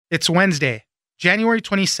It's Wednesday, January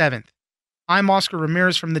 27th. I'm Oscar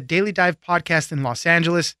Ramirez from the Daily Dive podcast in Los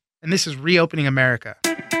Angeles, and this is Reopening America.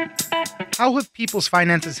 How have people's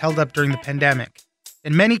finances held up during the pandemic?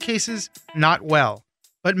 In many cases, not well.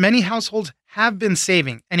 But many households have been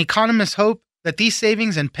saving, and economists hope that these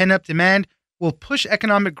savings and pent-up demand will push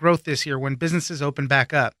economic growth this year when businesses open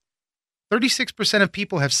back up. 36% of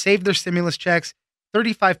people have saved their stimulus checks,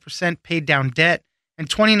 35% paid down debt, and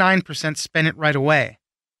 29% spent it right away.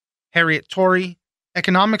 Harriet Torrey,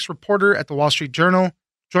 economics reporter at the Wall Street Journal,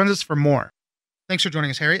 joins us for more. Thanks for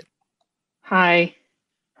joining us, Harriet. Hi. I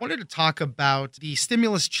wanted to talk about the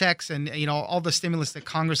stimulus checks and, all the stimulus that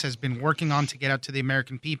Congress has been working on to get out to the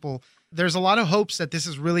American people. There's a lot of hopes that this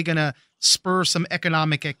is really going to spur some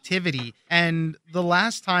economic activity. And the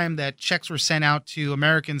last time that checks were sent out to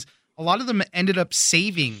Americans, a lot of them ended up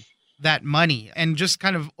saving that money. And just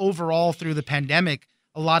kind of overall through the pandemic,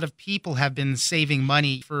 a lot of people have been saving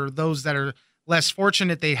money. For those that are less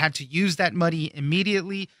fortunate, they had to use that money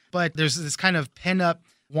immediately. But there's this kind of pent-up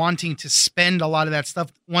wanting to spend a lot of that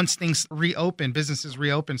stuff once things reopen, businesses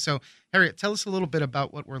reopen. So, Harriet, tell us a little bit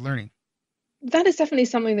about what we're learning. That is definitely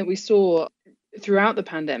something that we saw throughout the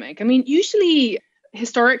pandemic. I mean, usually,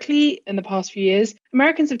 historically, in the past few years,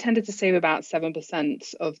 Americans have tended to save about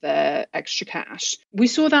 7% of their extra cash. We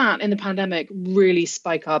saw that in the pandemic really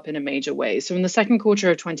spike up in a major way. So in the second quarter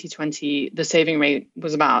of 2020, the saving rate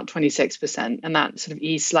was about 26%, and that sort of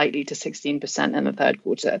eased slightly to 16% in the third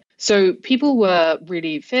quarter. So people were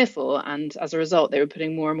really fearful, and as a result, they were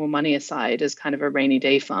putting more and more money aside as kind of a rainy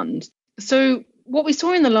day fund. So what we saw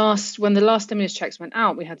when the last stimulus checks went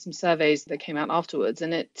out, we had some surveys that came out afterwards,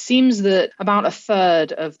 and it seems that about a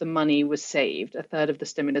third of the money was saved, a third of the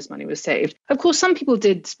stimulus money was saved. Of course, some people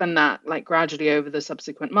did spend that gradually over the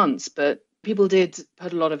subsequent months, but people did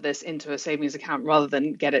put a lot of this into a savings account rather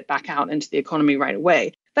than get it back out into the economy right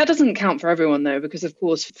away. That doesn't count for everyone, though, because, of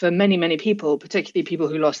course, for many, many people, particularly people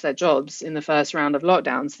who lost their jobs in the first round of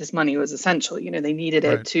lockdowns, this money was essential. They needed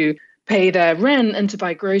it to pay their rent and to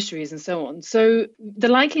buy groceries and so on. So the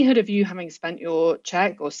likelihood of you having spent your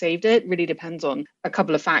check or saved it really depends on a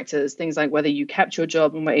couple of factors, things like whether you kept your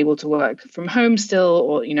job and were able to work from home still,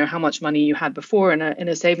 or how much money you had before in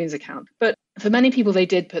a savings account. But for many people, they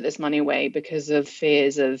did put this money away because of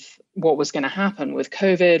fears of what was going to happen with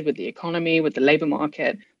COVID, with the economy, with the labor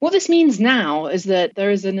market. What this means now is that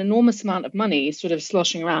there is an enormous amount of money sort of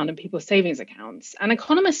sloshing around in people's savings accounts. And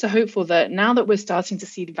economists are hopeful that now that we're starting to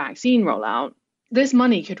see the vaccine roll out, this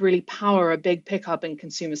money could really power a big pickup in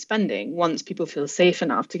consumer spending once people feel safe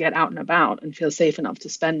enough to get out and about and feel safe enough to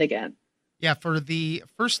spend again. Yeah, for the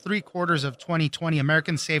first 3 quarters of 2020,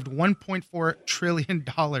 Americans saved $1.4 trillion.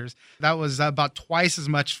 That was about twice as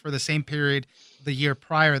much for the same period the year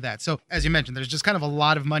prior to that. So, as you mentioned, there's just kind of a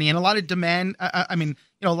lot of money and a lot of demand. A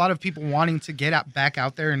lot of people wanting to get back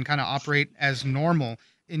out there and kind of operate as normal.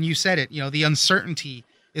 And you said it, the uncertainty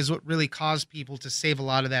is what really caused people to save a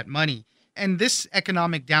lot of that money. And this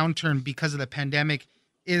economic downturn because of the pandemic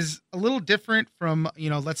is a little different from,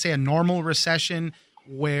 let's say a normal recession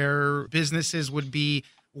where businesses would be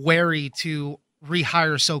wary to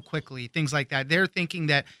rehire so quickly, things like that. They're thinking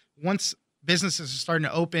that once businesses are starting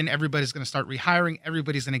to open, everybody's going to start rehiring,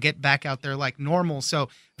 everybody's going to get back out there like normal. So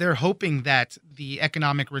they're hoping that the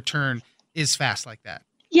economic return is fast like that.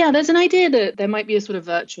 Yeah, there's an idea that there might be a sort of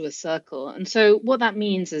virtuous circle. And so what that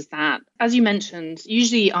means is that, as you mentioned,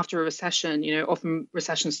 usually after a recession, often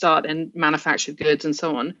recessions start in manufactured goods and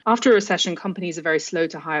so on. After a recession, companies are very slow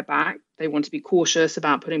to hire back. They want to be cautious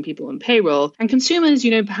about putting people on payroll. And consumers,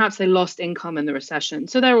 perhaps they lost income in the recession.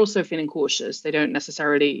 So they're also feeling cautious. They don't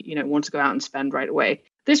necessarily, want to go out and spend right away.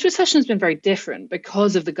 This recession has been very different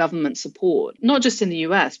because of the government support, not just in the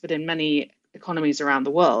US, but in many economies around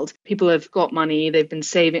the world. People have got money, they've been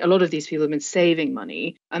saving, a lot of these people have been saving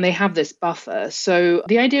money, and they have this buffer. So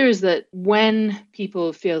the idea is that when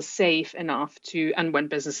people feel safe enough and when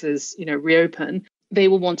businesses, reopen, they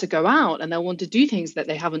will want to go out and they'll want to do things that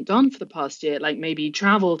they haven't done for the past year, like maybe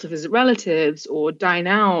travel to visit relatives or dine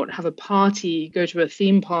out, have a party, go to a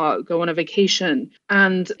theme park, go on a vacation.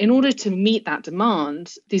 And in order to meet that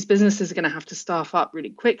demand, these businesses are going to have to staff up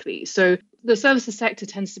really quickly. So the services sector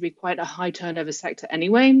tends to be quite a high turnover sector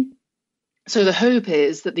anyway. So the hope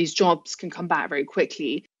is that these jobs can come back very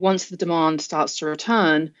quickly. Once the demand starts to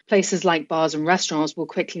return, places like bars and restaurants will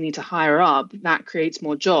quickly need to hire up. That creates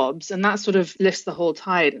more jobs, and that sort of lifts the whole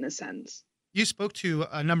tide in a sense. You spoke to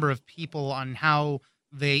a number of people on how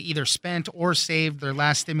they either spent or saved their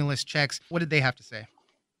last stimulus checks. What did they have to say?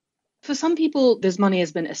 For some people, this money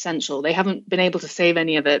has been essential. They haven't been able to save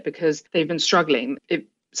any of it because they've been struggling.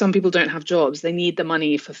 some people don't have jobs. They need the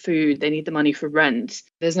money for food. They need the money for rent.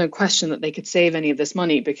 There's no question that they could save any of this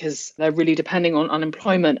money because they're really depending on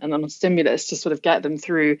unemployment and on stimulus to sort of get them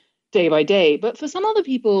through day by day. But for some other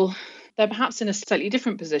people, they're perhaps in a slightly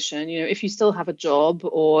different position. If you still have a job,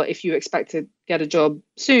 or if you expect to get a job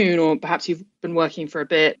soon, or perhaps you've been working for a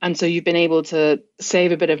bit and so you've been able to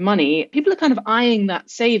save a bit of money, people are kind of eyeing that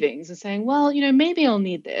savings and saying, well, maybe I'll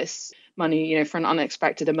need this money, for an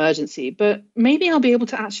unexpected emergency, but maybe I'll be able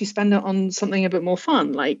to actually spend it on something a bit more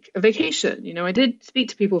fun, like a vacation. I did speak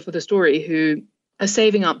to people for the story who are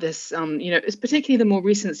saving up this, it's particularly the more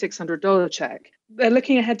recent $600 check. They're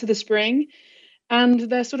looking ahead to the spring, and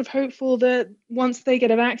they're sort of hopeful that once they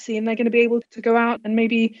get a vaccine, they're going to be able to go out and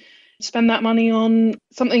maybe spend that money on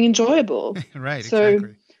something enjoyable. Right, so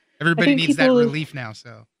exactly. Everybody needs that relief now,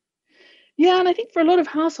 so. Yeah, and I think for a lot of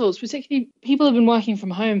households, particularly people have been working from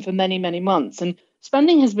home for many, many months, and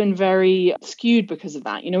spending has been very skewed because of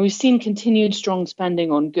that. We've seen continued strong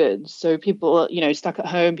spending on goods. So people, stuck at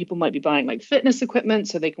home, people might be buying like fitness equipment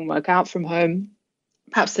so they can work out from home.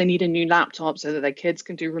 Perhaps they need a new laptop so that their kids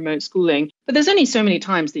can do remote schooling. But there's only so many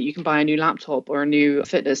times that you can buy a new laptop or a new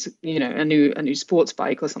fitness, a new sports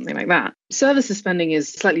bike or something like that. Services spending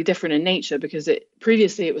is slightly different in nature because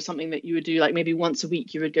previously it was something that you would do, like maybe once a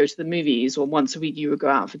week you would go to the movies, or once a week you would go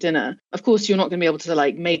out for dinner. Of course, you're not going to be able to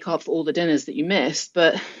like make up for all the dinners that you missed,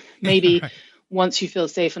 but maybe right. Once you feel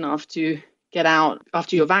safe enough to get out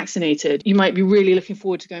after you're vaccinated, you might be really looking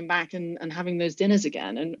forward to going back and having those dinners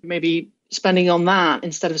again, and maybe spending on that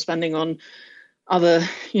instead of spending on other,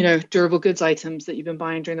 durable goods items that you've been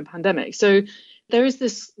buying during the pandemic. So there is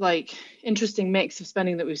this like interesting mix of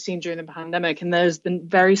spending that we've seen during the pandemic, and there's been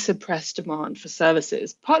very suppressed demand for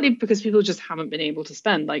services, partly because people just haven't been able to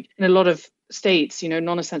spend. Like in a lot of states,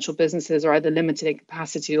 non-essential businesses are either limited in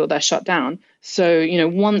capacity or they're shut down. So,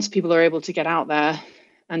 once people are able to get out there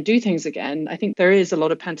and do things again, I think there is a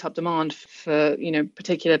lot of pent-up demand for,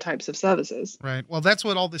 particular types of services. Right. Well, that's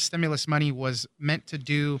what all this stimulus money was meant to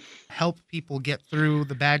do, help people get through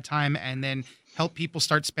the bad time and then help people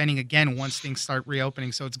start spending again once things start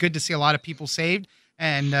reopening. So it's good to see a lot of people saved,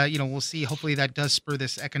 and, we'll see. Hopefully that does spur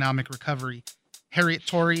this economic recovery. Harriet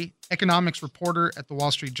Torrey, economics reporter at the Wall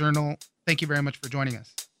Street Journal, thank you very much for joining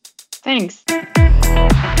us. Thanks.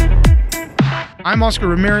 I'm Oscar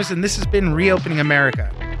Ramirez, and this has been Reopening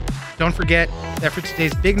America. Don't forget that for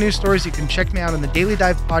today's big news stories, you can check me out on the Daily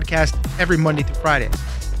Dive podcast every Monday through Friday.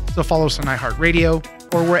 So follow us on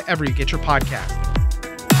iHeartRadio or wherever you get your podcasts.